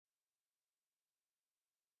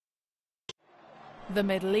The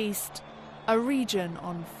Middle East, a region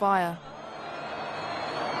on fire.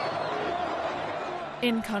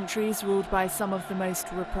 In countries ruled by some of the most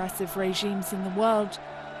repressive regimes in the world,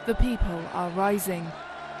 the people are rising.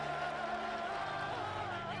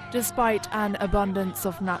 Despite an abundance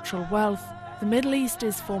of natural wealth, the Middle East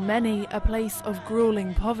is for many a place of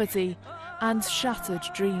grueling poverty and shattered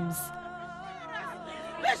dreams.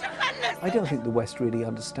 I don't think the West really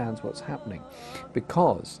understands what's happening,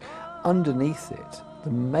 because underneath it, the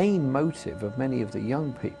main motive of many of the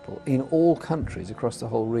young people in all countries across the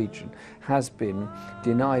whole region has been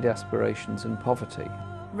denied aspirations and poverty.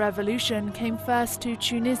 Revolution came first to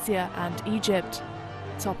Tunisia and Egypt,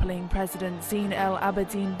 toppling President Zine El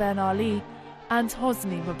Abidine Ben Ali and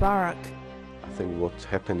Hosni Mubarak. I think what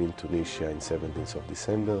happened in Tunisia on 17th of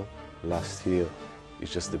December last year is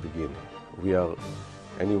just the beginning.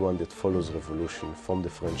 Anyone that follows revolution, from the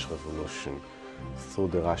French Revolution, through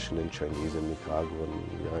the Russian and Chinese and Nicaraguan,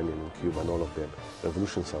 Iranian and Cuban, all of them,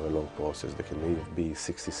 revolutions are a long process. They can be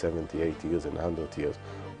 60, 70, 80 years and 100 years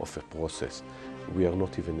of a process. We are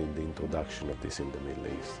not even in the introduction of this in the Middle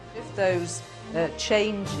East. If those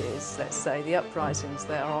changes, let's say the uprisings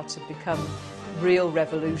there, are to become real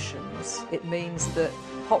revolutions, it means that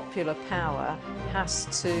popular power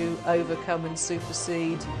has to overcome and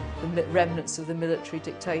supersede the remnants of the military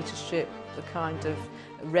dictatorship, the kind of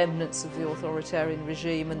remnants of the authoritarian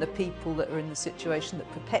regime, and the people that are in the situation that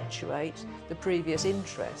perpetuate the previous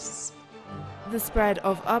interests. The spread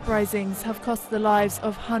of uprisings have cost the lives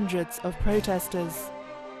of hundreds of protesters.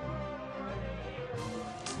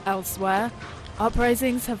 Elsewhere,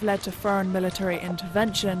 uprisings have led to foreign military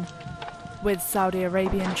intervention, with Saudi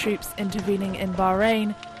Arabian troops intervening in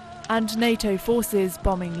Bahrain and NATO forces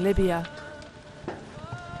bombing Libya.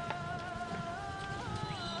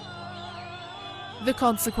 The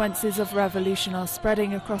consequences of revolution are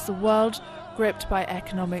spreading across a world gripped by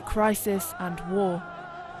economic crisis and war.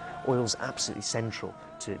 Oil's absolutely central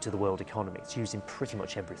to the world economy. It's used in pretty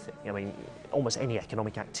much everything. I mean, almost any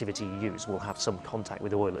economic activity you use will have some contact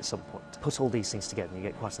with oil at some point. Put all these things together and you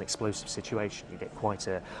get quite an explosive situation. You get quite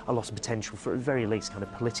a lot of potential for, at the very least, kind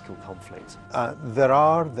of political conflict. There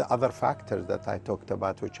are the other factors that I talked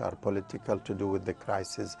about, which are political, to do with the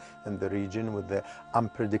crisis in the region, with the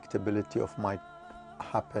unpredictability of might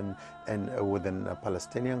happen within a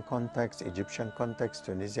Palestinian context, Egyptian context,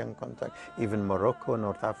 Tunisian context, even Morocco,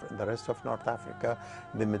 North Africa, the rest of North Africa.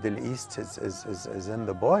 The Middle East is in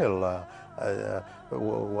the boil.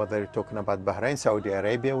 Whether you're talking about Bahrain, Saudi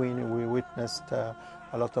Arabia, we witnessed a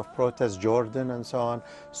lot of protests, Jordan and so on.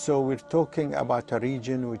 So we're talking about a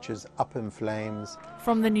region which is up in flames.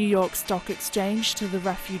 From the New York Stock Exchange to the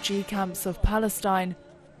refugee camps of Palestine,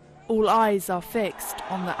 all eyes are fixed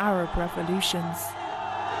on the Arab revolutions.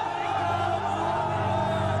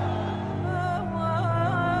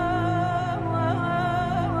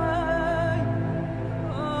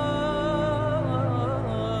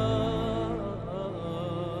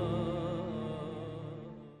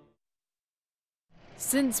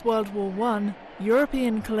 Since World War I,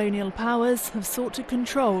 European colonial powers have sought to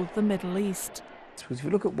control the Middle East. If you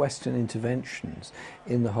look at Western interventions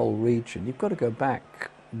in the whole region, you've got to go back,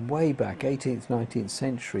 way back, 18th, 19th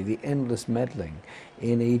century, the endless meddling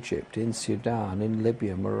in Egypt, in Sudan, in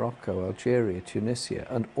Libya, Morocco, Algeria, Tunisia,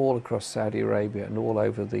 and all across Saudi Arabia and all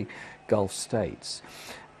over the Gulf states.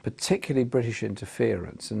 Particularly British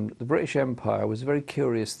interference. And the British Empire was a very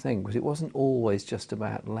curious thing, because it wasn't always just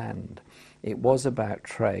about land. It was about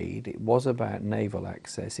trade, it was about naval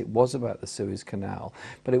access, it was about the Suez Canal,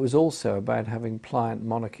 but it was also about having pliant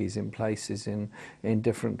monarchies in places in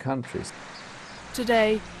different countries.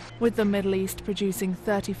 Today, with the Middle East producing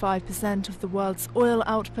 35% of the world's oil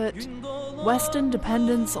output, Western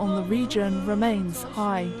dependence on the region remains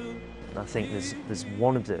high. I think there's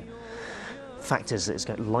one of the factors that is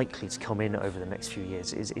likely to come in over the next few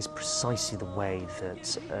years is precisely the way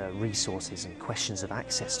that resources and questions of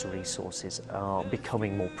access to resources are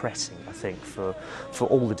becoming more pressing, I think, for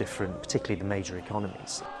all the different, particularly the major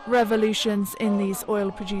economies. Revolutions in these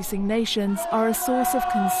oil-producing nations are a source of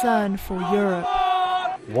concern for Europe.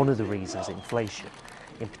 One of the reasons inflation,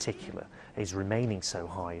 in particular, is remaining so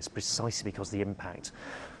high is precisely because the impact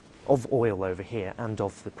of oil over here and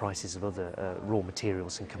of the prices of other raw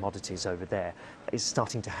materials and commodities over there is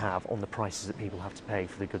starting to have on the prices that people have to pay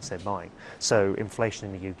for the goods they're buying. So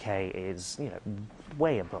inflation in the UK is,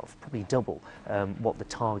 way above, probably double what the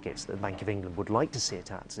targets that the Bank of England would like to see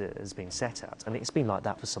it at has been set at, and it's been like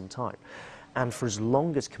that for some time. And for as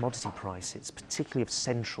long as commodity prices, particularly of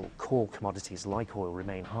central core commodities like oil,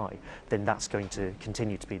 remain high, then that's going to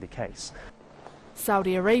continue to be the case.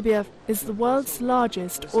 Saudi Arabia is the world's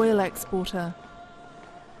largest oil exporter.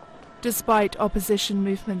 Despite opposition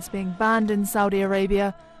movements being banned in Saudi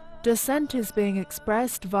Arabia, dissent is being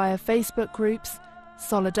expressed via Facebook groups,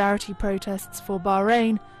 solidarity protests for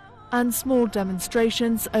Bahrain, and small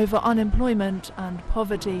demonstrations over unemployment and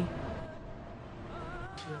poverty.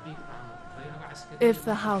 If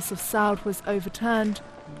the House of Saud was overturned,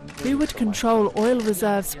 who would control oil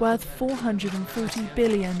reserves worth $440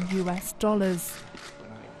 billion US?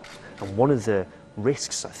 And one of the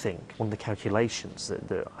risks, I think, one of the calculations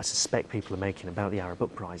that I suspect people are making about the Arab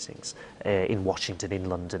uprisings in Washington, in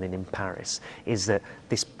London and in Paris, is that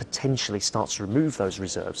this potentially starts to remove those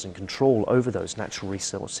reserves and control over those natural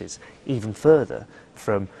resources even further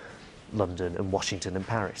from London and Washington and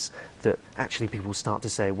Paris, that actually people will start to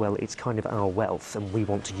say, well, it's kind of our wealth and we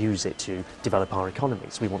want to use it to develop our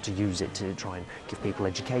economies. We want to use it to try and give people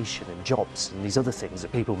education and jobs and these other things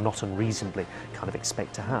that people not unreasonably kind of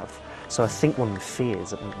expect to have. So I think one of the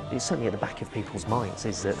fears, it's certainly at the back of people's minds,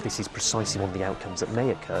 is that this is precisely one of the outcomes that may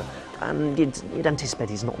occur, and you'd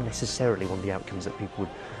anticipate it's not necessarily one of the outcomes that people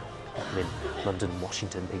in London and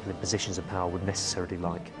Washington, people in positions of power, would necessarily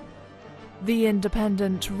like. The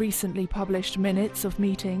Independent recently published minutes of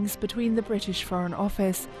meetings between the British Foreign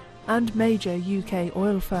Office and major UK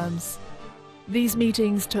oil firms. These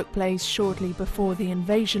meetings took place shortly before the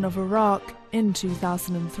invasion of Iraq in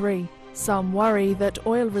 2003. Some worry that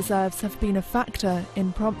oil reserves have been a factor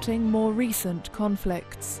in prompting more recent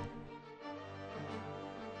conflicts.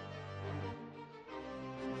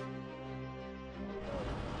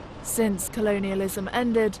 Since colonialism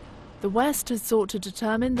ended, the West has sought to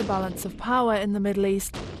determine the balance of power in the Middle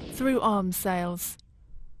East through arms sales.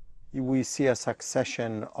 We see a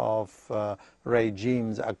succession of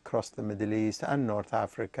regimes across the Middle East and North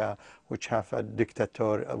Africa which have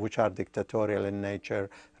which are dictatorial in nature,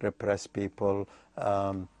 repress people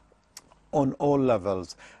on all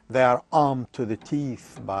levels. They are armed to the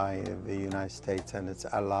teeth by the United States and its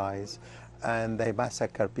allies, and they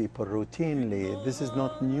massacre people routinely. This is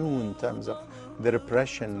not new in terms of the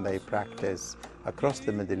repression they practice across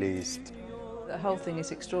the Middle East. The whole thing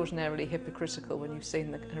is extraordinarily hypocritical when you've seen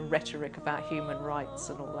the kind of rhetoric about human rights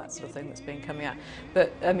and all that sort of thing that's been coming out.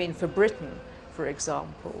 But I mean, for Britain, for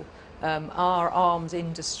example, our arms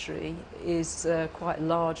industry is quite a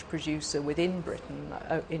large producer within Britain,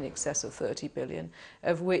 in excess of 30 billion,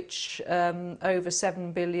 of which over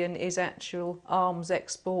 7 billion is actual arms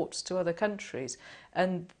exports to other countries.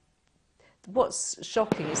 And what's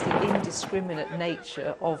shocking is the indiscriminate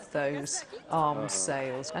nature of those arms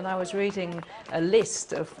sales. And I was reading a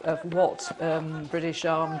list of what British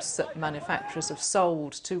arms manufacturers have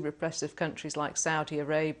sold to repressive countries like Saudi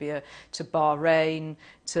Arabia, to Bahrain,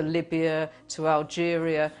 to Libya, to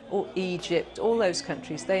Algeria, or Egypt, all those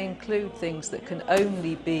countries. They include things that can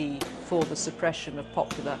only be for the suppression of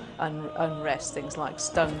popular unrest, things like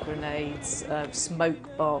stun grenades,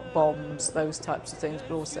 smoke bombs, those types of things,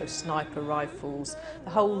 but also sniper rifles, the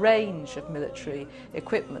whole range of military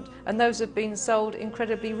equipment. And those have been sold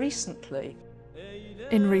incredibly recently.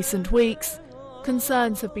 In recent weeks,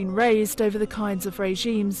 concerns have been raised over the kinds of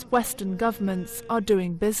regimes Western governments are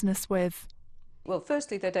doing business with. Well,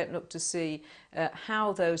 firstly, they don't look to see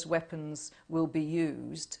how those weapons will be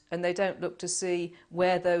used, and they don't look to see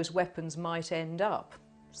where those weapons might end up.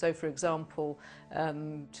 So, for example,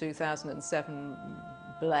 2007,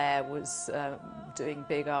 Blair was doing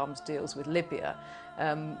big arms deals with Libya.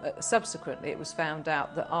 Subsequently, it was found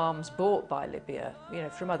out that arms bought by Libya,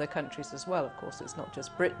 from other countries as well, of course, it's not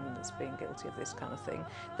just Britain that's been guilty of this kind of thing,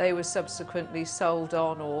 they were subsequently sold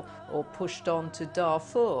on or pushed on to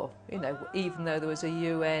Darfur, even though there was a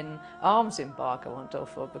UN arms embargo on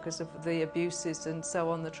Darfur because of the abuses and so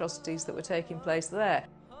on, the atrocities that were taking place there.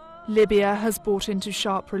 Libya has brought into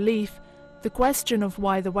sharp relief the question of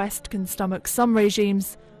why the West can stomach some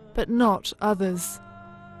regimes, but not others.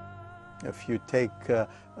 If you take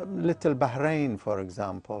little Bahrain, for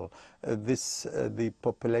example, the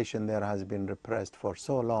population there has been repressed for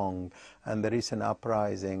so long, and the recent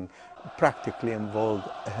uprising practically involved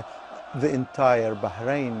the entire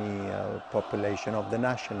Bahraini population, of the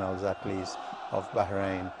nationals at least, of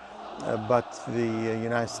Bahrain. But the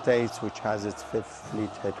United States, which has its 5th Fleet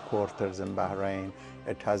headquarters in Bahrain,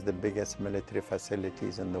 it has the biggest military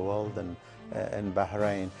facilities in the world, and in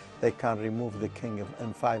Bahrain, they can remove the king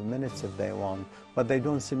in 5 minutes if they want, but they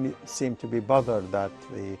don't seem to be bothered that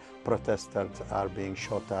the protesters are being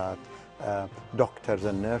shot at. Doctors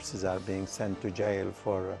and nurses are being sent to jail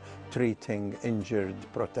for treating injured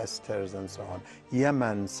protesters and so on.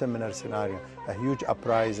 Yemen, similar scenario, a huge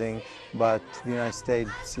uprising, but the United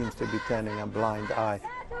States seems to be turning a blind eye.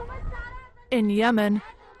 In Yemen,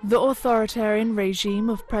 the authoritarian regime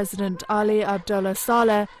of President Ali Abdullah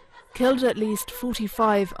Saleh killed at least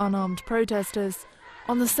 45 unarmed protesters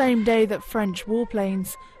on the same day that French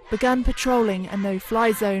warplanes began patrolling a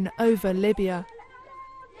no-fly zone over Libya.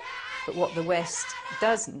 But what the West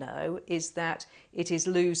does know is that it is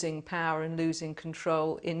losing power and losing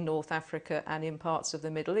control in North Africa and in parts of the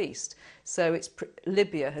Middle East. So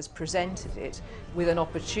Libya has presented it with an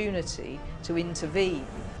opportunity to intervene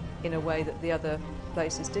in a way that the other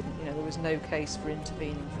places didn't. You know, there was no case for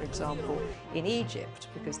intervening, for example, in Egypt,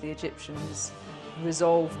 because the Egyptians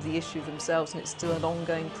resolved the issue themselves, and it's still an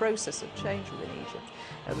ongoing process of change within Egypt.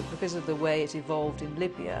 But because of the way it evolved in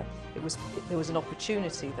Libya, there was an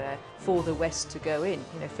opportunity there for the West to go in,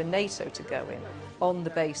 you know, for NATO to go in on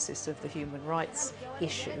the basis of the human rights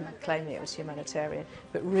issue, claiming it was humanitarian,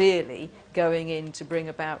 but really going in to bring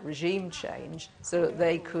about regime change so that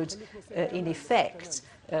they could, in effect,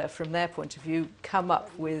 from their point of view, come up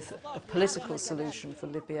with a political solution for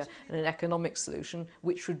Libya and an economic solution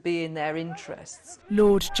which would be in their interests.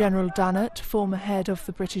 Lord General Dannatt, former head of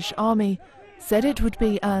the British Army, said it would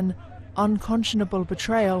be an unconscionable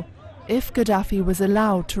betrayal if Gaddafi was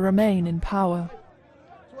allowed to remain in power.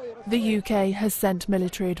 The UK has sent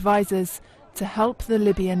military advisers to help the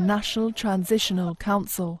Libyan National Transitional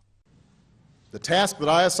Council. The task that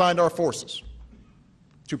I assigned our forces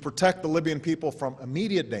to protect the Libyan people from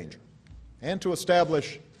immediate danger and to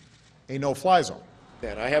establish a no-fly zone.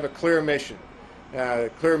 I have a clear mission.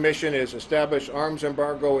 The clear mission is establish arms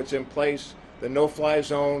embargo. It's in place. The no-fly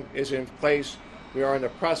zone is in place. We are in the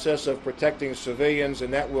process of protecting civilians,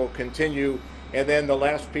 and that will continue. And then the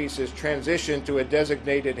last piece is transition to a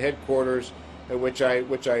designated headquarters, which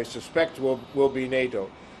I suspect will be NATO.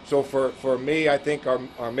 So for me, I think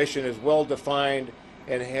our mission is well defined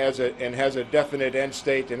and has a definite end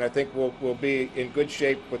state, and I think we'll be in good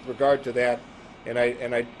shape with regard to that. And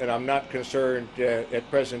I'm not concerned at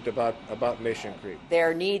present about mission creep.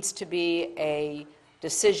 There needs to be a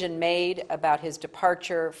decision made about his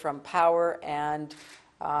departure from power, and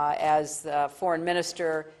as the foreign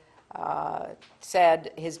minister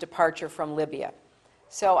said, his departure from Libya.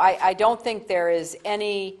 So I don't think there is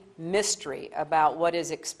any mystery about what is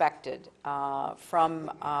expected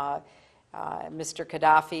from Mr.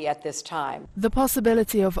 Gaddafi at this time. The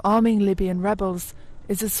possibility of arming Libyan rebels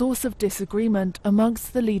is a source of disagreement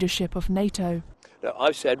amongst the leadership of NATO. Now,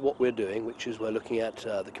 I've said what we're doing, which is we're looking at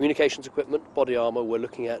the communications equipment, body armour, we're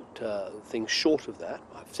looking at things short of that.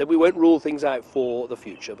 I've said we won't rule things out for the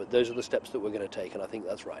future, but those are the steps that we're going to take, and I think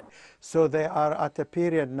that's right. So they are at a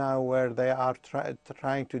period now where they are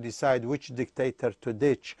trying to decide which dictator to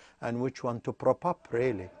ditch and which one to prop up,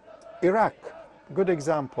 really. Iraq, good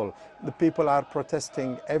example. The people are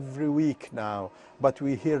protesting every week now, but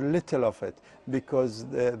we hear little of it because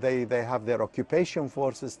they have their occupation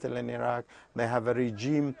forces still in Iraq. They have a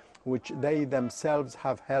regime which they themselves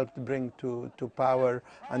have helped bring to power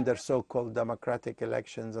under so-called democratic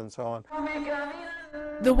elections and so on.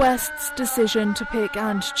 The West's decision to pick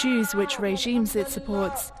and choose which regimes it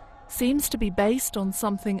supports seems to be based on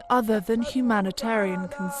something other than humanitarian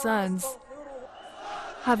concerns.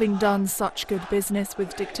 Having done such good business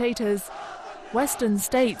with dictators, Western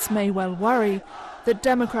states may well worry that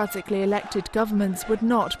democratically elected governments would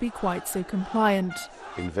not be quite so compliant.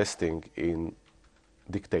 Investing in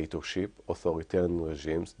dictatorship, authoritarian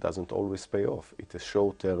regimes doesn't always pay off. It's a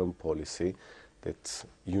short-term policy that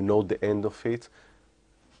you know the end of it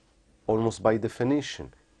almost by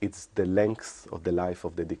definition. It's the length of the life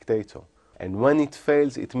of the dictator. And when it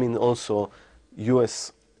fails, it means also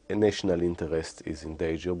US national interest is in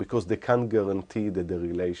danger because they can't guarantee that the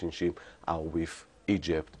relationship are with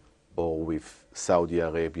Egypt or with Saudi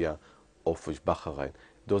Arabia or with Bahrain.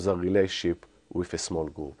 Those are relationships with a small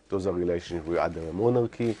group. Those are relationships with either a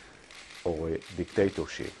monarchy or a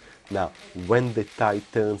dictatorship. Now, when the tide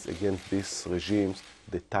turns against these regimes,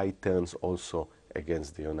 the tide turns also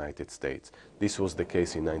against the United States. This was the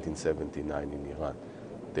case in 1979 in Iran.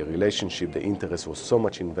 The relationship, the interest was so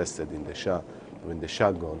much invested in the Shah. When the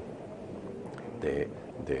Shah gone, the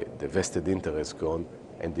vested interest gone,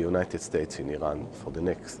 and the United States in Iran for the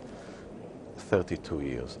next 32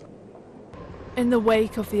 years. In the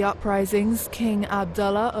wake of the uprisings, King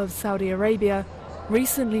Abdullah of Saudi Arabia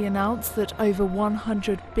recently announced that over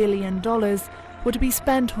 $100 billion would be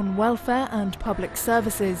spent on welfare and public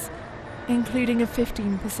services, including a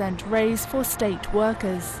 15% raise for state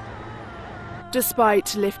workers.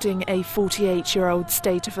 Despite lifting a 48-year-old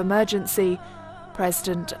state of emergency,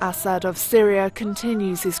 President Assad of Syria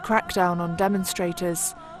continues his crackdown on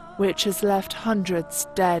demonstrators, which has left hundreds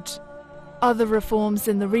dead. Other reforms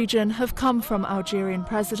in the region have come from Algerian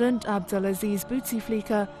President Abdelaziz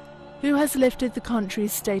Bouteflika, who has lifted the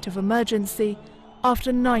country's state of emergency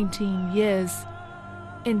after 19 years.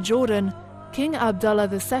 In Jordan, King Abdullah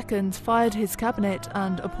II fired his cabinet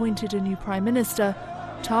and appointed a new prime minister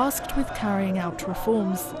tasked with carrying out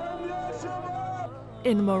reforms.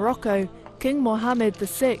 In Morocco, King Mohammed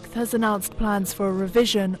VI has announced plans for a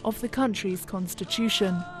revision of the country's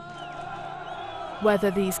constitution.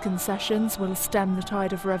 Whether these concessions will stem the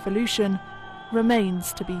tide of revolution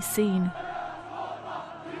remains to be seen.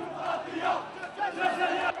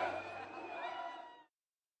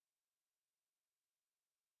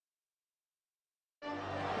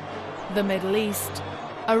 The Middle East,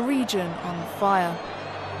 a region on fire.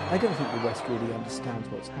 I don't think the West really understands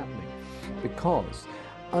what's happening, because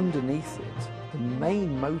underneath it, the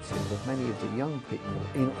main motive of many of the young people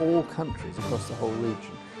in all countries across the whole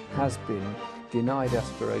region has been denied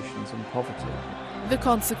aspirations and poverty. The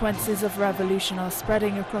consequences of revolution are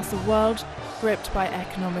spreading across a world gripped by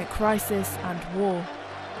economic crisis and war.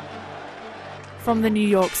 From the New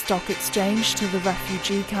York Stock Exchange to the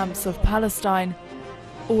refugee camps of Palestine,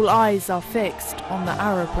 all eyes are fixed on the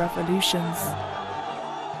Arab revolutions.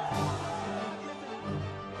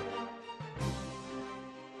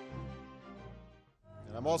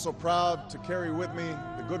 And I'm also proud to carry with me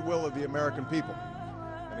the goodwill of the American people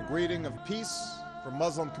and a greeting of peace from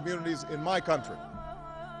Muslim communities in my country.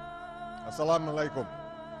 Assalamu alaikum.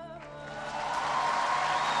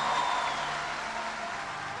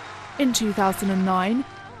 In 2009,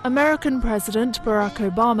 American President Barack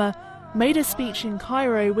Obama made a speech in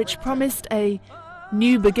Cairo which promised a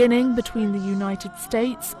new beginning between the United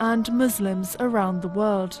States and Muslims around the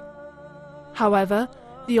world. However,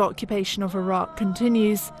 the occupation of Iraq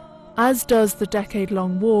continues, as does the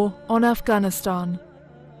decade-long war on Afghanistan.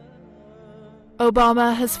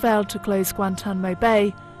 Obama has failed to close Guantanamo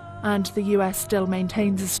Bay, and the US still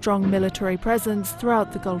maintains a strong military presence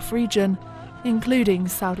throughout the Gulf region, including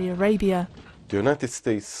Saudi Arabia. The United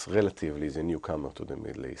States relatively is a newcomer to the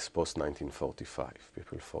Middle East, post-1945.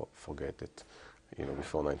 People forget that,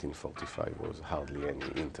 before 1945 there was hardly any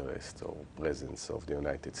interest or presence of the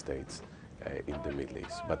United States in the Middle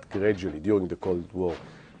East. But gradually, during the Cold War,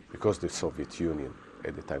 because the Soviet Union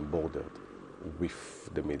at the time bordered with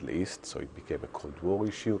the Middle East, so it became a Cold War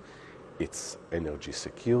issue, it's energy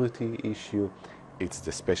security issue, it's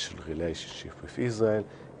the special relationship with Israel,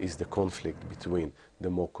 is the conflict between the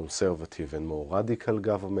more conservative and more radical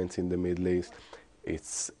governments in the Middle East.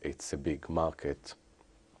 It's a big market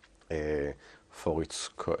for its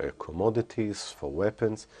commodities, for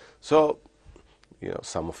weapons. So,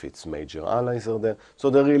 some of its major allies are there. So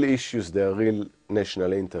the real issues, the real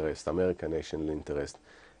national interest, American national interest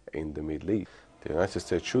in the Middle East. The United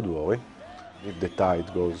States should worry if the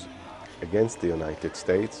tide goes against the United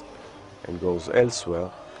States and goes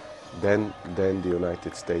elsewhere, then the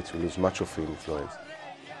United States will lose much of influence.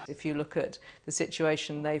 If you look at the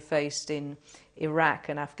situation they faced in Iraq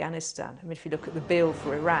and Afghanistan, if you look at the bill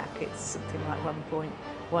for Iraq, it's something like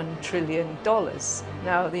 $1.1 trillion.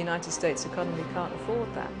 Now, the United States economy can't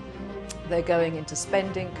afford that. They're going into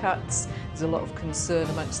spending cuts. There's a lot of concern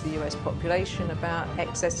amongst the US population about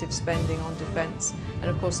excessive spending on defence. And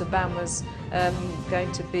of course, Obama's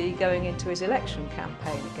going to be going into his election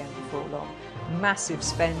campaign again before long. Massive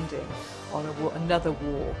spending on another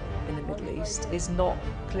war in the Middle East is not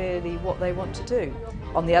clearly what they want to do.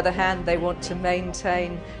 On the other hand, they want to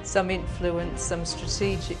maintain some influence, some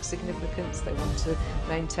strategic significance. They want to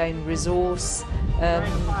maintain resource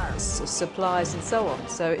supplies and so on.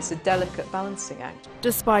 So it's a delicate balancing act.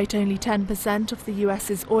 Despite only 10% of the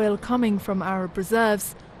US's oil coming from Arab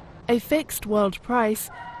reserves, a fixed world price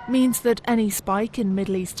means that any spike in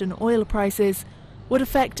Middle Eastern oil prices would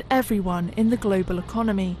affect everyone in the global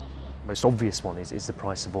economy. The most obvious one is the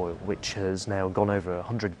price of oil, which has now gone over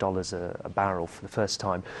 $100 a barrel for the first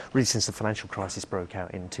time, really since the financial crisis broke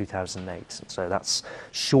out in 2008. So that's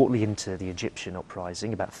shortly into the Egyptian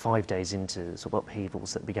uprising, about 5 days into sort of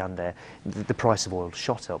upheavals that began there. The price of oil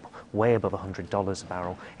shot up way above $100 a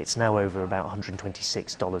barrel. It's now over about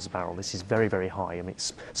 $126 a barrel. This is very, very high. I mean,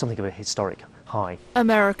 it's something of a historic high.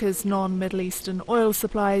 America's non-Middle Eastern oil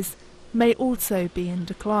supplies may also be in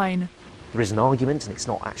decline. There is an argument, and it's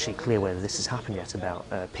not actually clear whether this has happened yet, about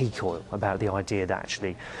peak oil, about the idea that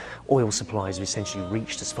actually oil supplies have essentially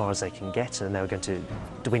reached as far as they can get and they're going to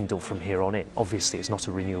dwindle from here on in. Obviously, it's not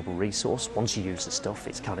a renewable resource. Once you use the stuff,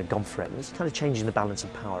 it's kind of gone forever. It's kind of changing the balance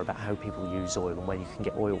of power about how people use oil and where you can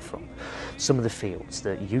get oil from. Some of the fields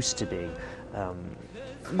that used to be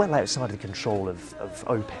well outside of the control of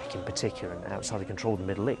OPEC in particular, and outside the control of the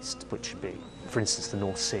Middle East, which would be, for instance, the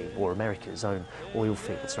North Sea or America's own oil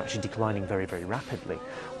fields are actually declining very, very rapidly,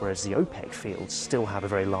 whereas the OPEC fields still have a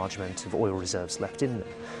very large amount of oil reserves left in them.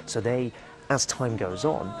 So they, as time goes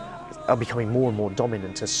on, are becoming more and more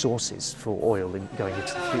dominant as sources for oil going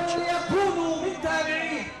into the future.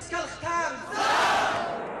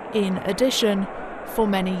 In addition, for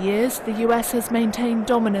many years, the US has maintained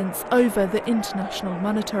dominance over the international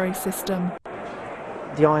monetary system.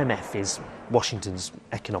 The IMF is Washington's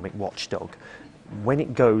economic watchdog. When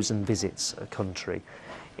it goes and visits a country,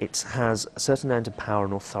 it has a certain amount of power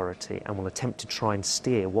and authority and will attempt to try and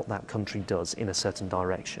steer what that country does in a certain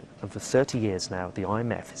direction. And for 30 years now, the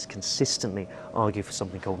IMF has consistently argued for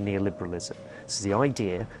something called neoliberalism. This is the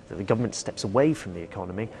idea that the government steps away from the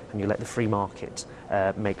economy and you let the free market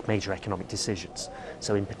make major economic decisions.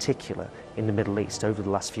 So in particular, in the Middle East, over the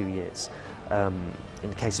last few years, in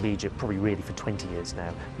the case of Egypt, probably really for 20 years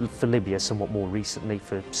now, for Libya somewhat more recently,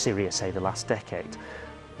 for Syria, say, the last decade,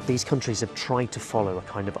 these countries have tried to follow a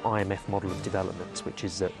kind of IMF model of development, which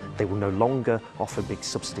is that they will no longer offer big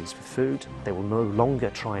subsidies for food, they will no longer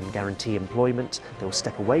try and guarantee employment, they will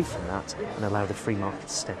step away from that and allow the free market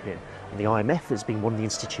to step in. And the IMF has been one of the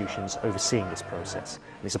institutions overseeing this process.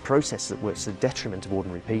 And it's a process that works to the detriment of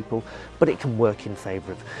ordinary people, but it can work in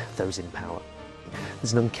favour of those in power.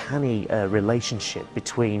 There's an uncanny relationship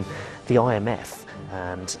between the IMF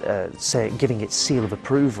and giving its seal of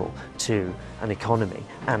approval to an economy,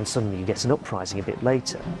 and suddenly you get an uprising a bit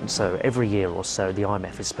later. And so every year or so the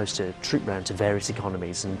IMF is supposed to troop round to various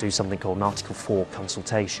economies and do something called an Article 4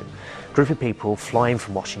 consultation. A group of people fly in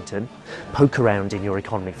from Washington, poke around in your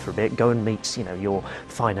economy for a bit, go and meet your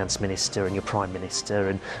finance minister and your prime minister,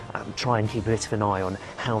 and try and keep a bit of an eye on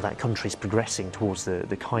how that country is progressing towards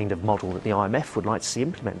the kind of model that the IMF would like to see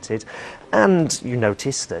implemented. And you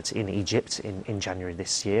notice that in Egypt in January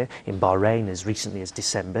this year, in Bahrain as recently as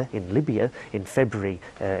December, in Libya in February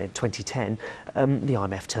 2010, the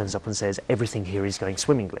IMF turns up and says everything here is going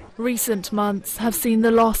swimmingly. Recent months have seen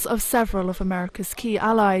the loss of several of America's key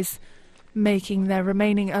allies, making their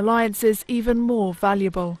remaining alliances even more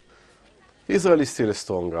valuable. Israel is still a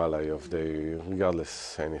strong ally of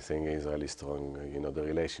regardless anything, Israel is strong. The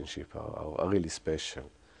relationship are really special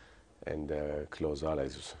and close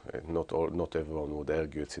allies. Not everyone would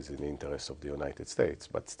argue it is in the interest of the United States,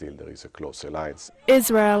 but still there is a close alliance.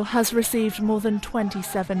 Israel has received more than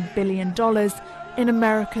 $27 billion in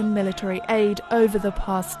American military aid over the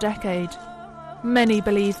past decade. Many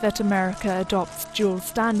believe that America adopts dual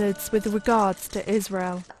standards with regards to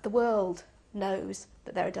Israel. The world knows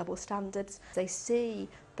that there are double standards. They see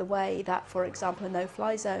the way that, for example, a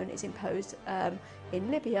no-fly zone is imposed in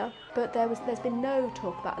Libya, but there's been no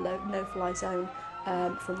talk about a no-fly zone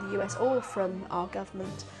from the US or from our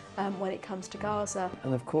government when it comes to Gaza.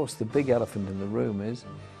 And of course the big elephant in the room is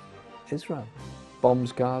Israel.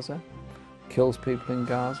 Bombs Gaza, kills people in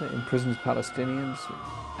Gaza, imprisons Palestinians,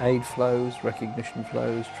 aid flows, recognition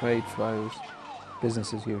flows, trade flows,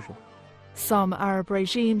 business as usual. Some Arab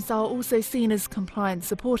regimes are also seen as compliant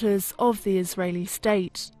supporters of the Israeli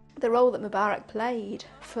state. The role that Mubarak played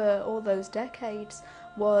for all those decades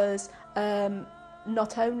was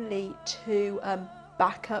not only to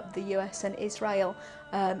back up the US and Israel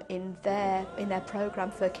in their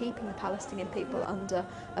programme for keeping the Palestinian people under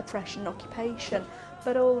oppression and occupation,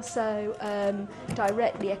 but also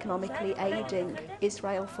directly economically aiding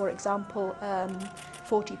Israel. For example,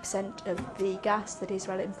 40% of the gas that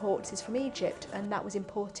Israel imports is from Egypt, and that was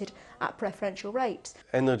imported at preferential rates.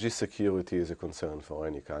 Energy security is a concern for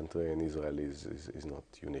any country, and Israel is not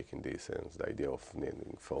unique in this sense, the idea of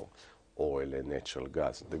needing for oil and natural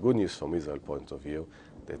gas. The good news from Israel's point of view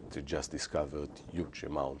that they just discovered huge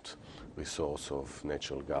amount resource of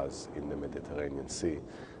natural gas in the Mediterranean Sea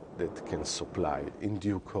that can supply in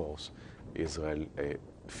due course Israel a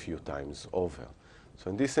few times over. So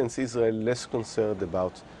in this sense, Israel is less concerned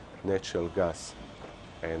about natural gas,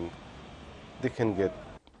 and they can get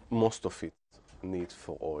most of it need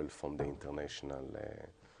for oil from the international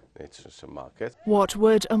market. What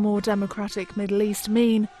would a more democratic Middle East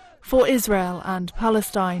mean for Israel and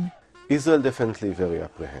Palestine? Israel definitely very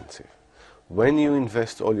apprehensive. When you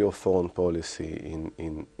invest all your foreign policy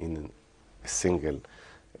in a single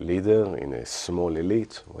leader, in a small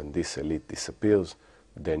elite, when this elite disappears,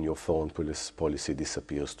 then your foreign policy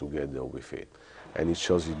disappears together with it. And it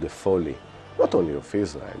shows you the folly, not only of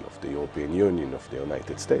Israel, of the European Union, of the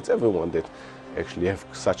United States, everyone that actually have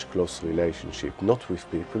such close relationship, not with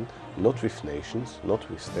people, not with nations, not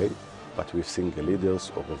with states, but with single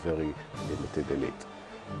leaders of a very limited elite.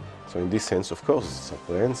 So in this sense, of course, it's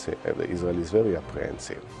apprehensive. Israel is very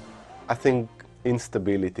apprehensive. I think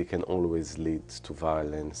instability can always lead to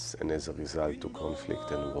violence and as a result to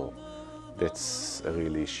conflict and war. That's a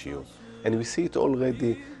real issue. And we see it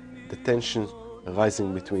already, the tension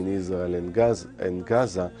rising between Israel and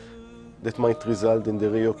Gaza that might result in the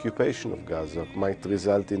reoccupation of Gaza, might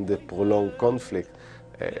result in the prolonged conflict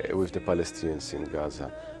with the Palestinians in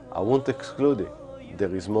Gaza. I won't exclude it.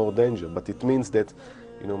 There is more danger, but it means that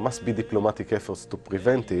must be diplomatic efforts to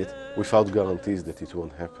prevent it without guarantees that it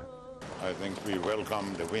won't happen. I think we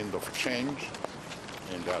welcome the wind of change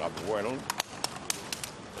in the Arab world,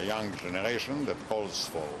 a young generation that calls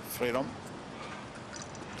for freedom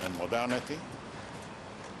and modernity.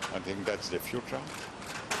 I think that's the future.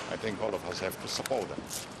 I think all of us have to support them.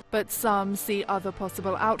 But some see other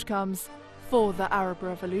possible outcomes for the Arab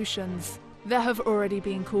revolutions. There have already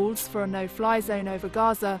been calls for a no-fly zone over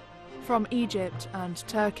Gaza from Egypt and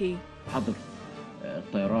Turkey. حظر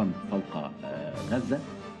الطيران فوق غزة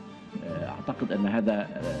أعتقد أن هذا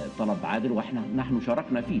طلب عادل ونحن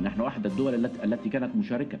شاركنا فيه. نحن أحد الدول التي كانت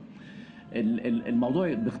مشاركة.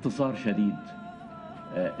 الموضوع باختصار شديد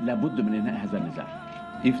لابد من إنهاء هذا النزاع.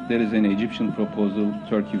 If there is an Egyptian proposal,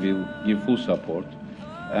 Turkey will give full support,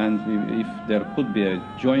 and if there could be a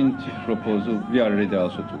joint proposal, we are ready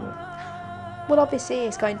also to work. Well, obviously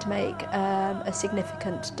it's going to make a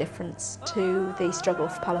significant difference to the struggle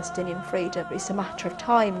for Palestinian freedom. It's a matter of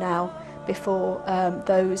time now before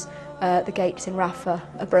the gates in Rafah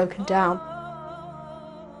are broken down.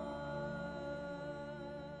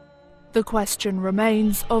 The question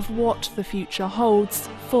remains of what the future holds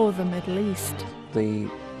for the Middle East. The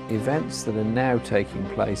events that are now taking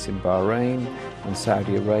place in Bahrain and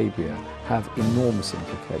Saudi Arabia have enormous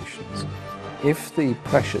implications. If the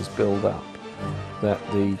pressures build up that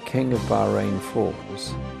the King of Bahrain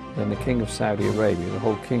falls, then the King of Saudi Arabia, the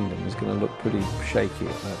whole kingdom, is going to look pretty shaky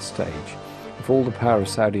at that stage. If all the power of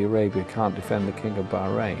Saudi Arabia can't defend the King of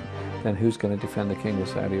Bahrain, then who's going to defend the King of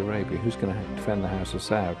Saudi Arabia? Who's going to defend the House of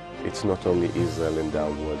Saud? It's not only Israel and the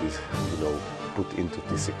Arab world is, put into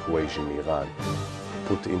this equation Iran,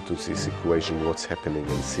 put into this equation what's happening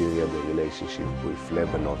in Syria, the relationship with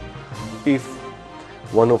Lebanon. If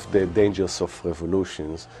one of the dangers of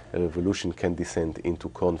revolutions, a revolution can descend into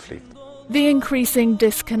conflict. The increasing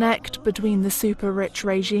disconnect between the super-rich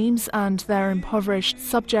regimes and their impoverished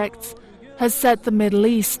subjects has set the Middle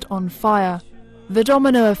East on fire. The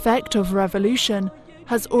domino effect of revolution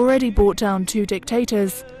has already brought down 2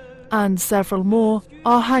 dictators, and several more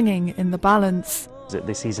are hanging in the balance.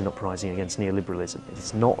 This is an uprising against neoliberalism.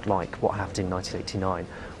 It's not like what happened in 1989,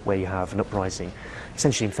 where you have an uprising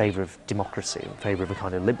essentially in favour of democracy, in favour of a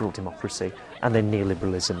kind of liberal democracy, and then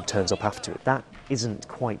neoliberalism turns up after it. That isn't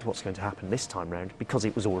quite what's going to happen this time round, because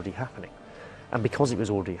it was already happening. And because it was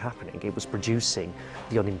already happening, it was producing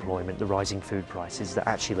the unemployment, the rising food prices that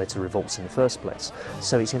actually led to revolts in the first place.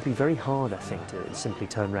 So it's going to be very hard, I think, to simply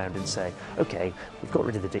turn around and say, OK, we've got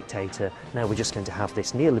rid of the dictator, now we're just going to have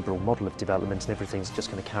this neoliberal model of development and everything's just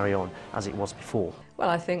going to carry on as it was before. Well,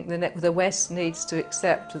 I think the West needs to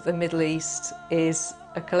accept that the Middle East is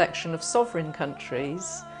a collection of sovereign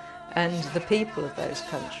countries, and the people of those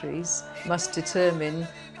countries must determine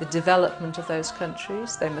the development of those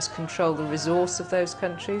countries. They must control the resource of those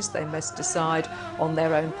countries. They must decide on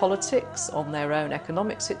their own politics, on their own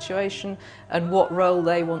economic situation, and what role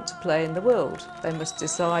they want to play in the world. They must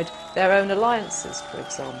decide their own alliances, for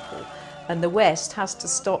example. And the West has to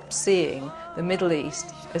stop seeing the Middle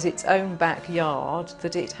East as its own backyard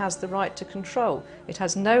that it has the right to control. It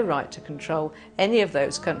has no right to control any of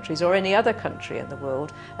those countries or any other country in the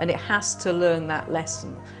world, and it has to learn that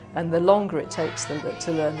lesson. And the longer it takes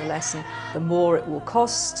to learn the lesson, the more it will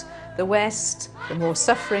cost the West, the more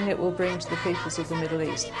suffering it will bring to the peoples of the Middle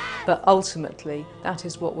East. But ultimately, that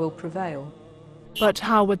is what will prevail. But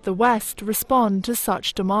how would the West respond to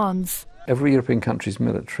such demands? Every European country's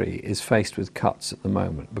military is faced with cuts at the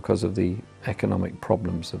moment because of the economic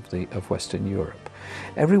problems of Western Europe.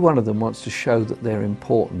 Every one of them wants to show that they're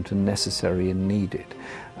important and necessary and needed.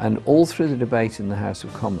 And all through the debate in the House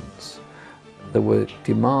of Commons, there were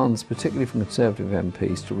demands, particularly from Conservative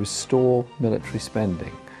MPs, to restore military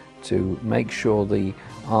spending, to make sure the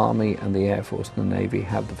Army and the Air Force and the Navy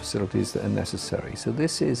have the facilities that are necessary. So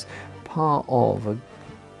this is part of a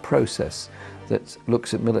process that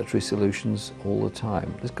looks at military solutions all the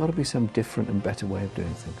time. There's got to be some different and better way of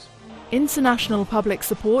doing things. International public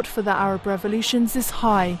support for the Arab revolutions is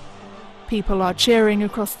high. People are cheering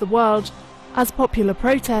across the world as popular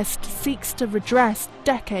protest seeks to redress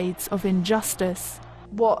decades of injustice.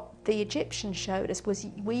 What the Egyptians showed us was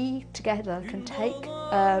we together can take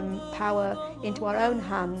power into our own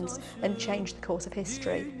hands and change the course of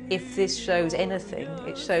history. If this shows anything,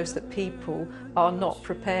 it shows that people are not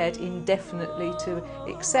prepared indefinitely to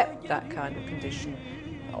accept that kind of condition.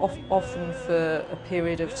 Often for a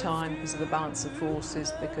period of time, because of the balance of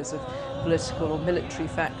forces, because of political or military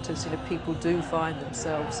factors, people do find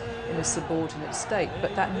themselves in a subordinate state,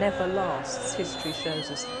 but that never lasts. History shows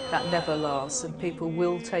us that never lasts, and people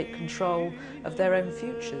will take control of their own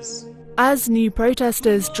futures. As new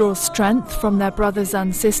protesters draw strength from their brothers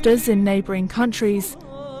and sisters in neighbouring countries,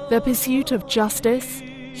 the pursuit of justice,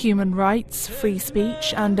 human rights, free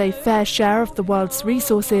speech and a fair share of the world's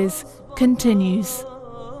resources continues.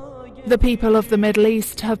 The people of the Middle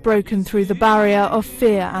East have broken through the barrier of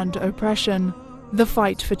fear and oppression. The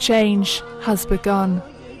fight for change has begun.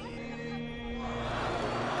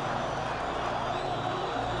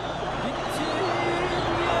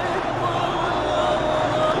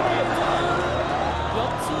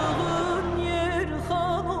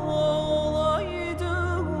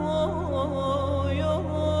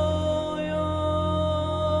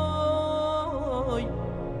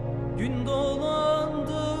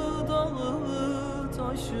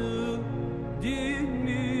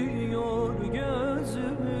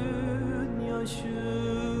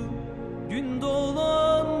 Gün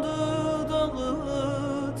dolandı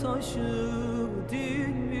dağı taşı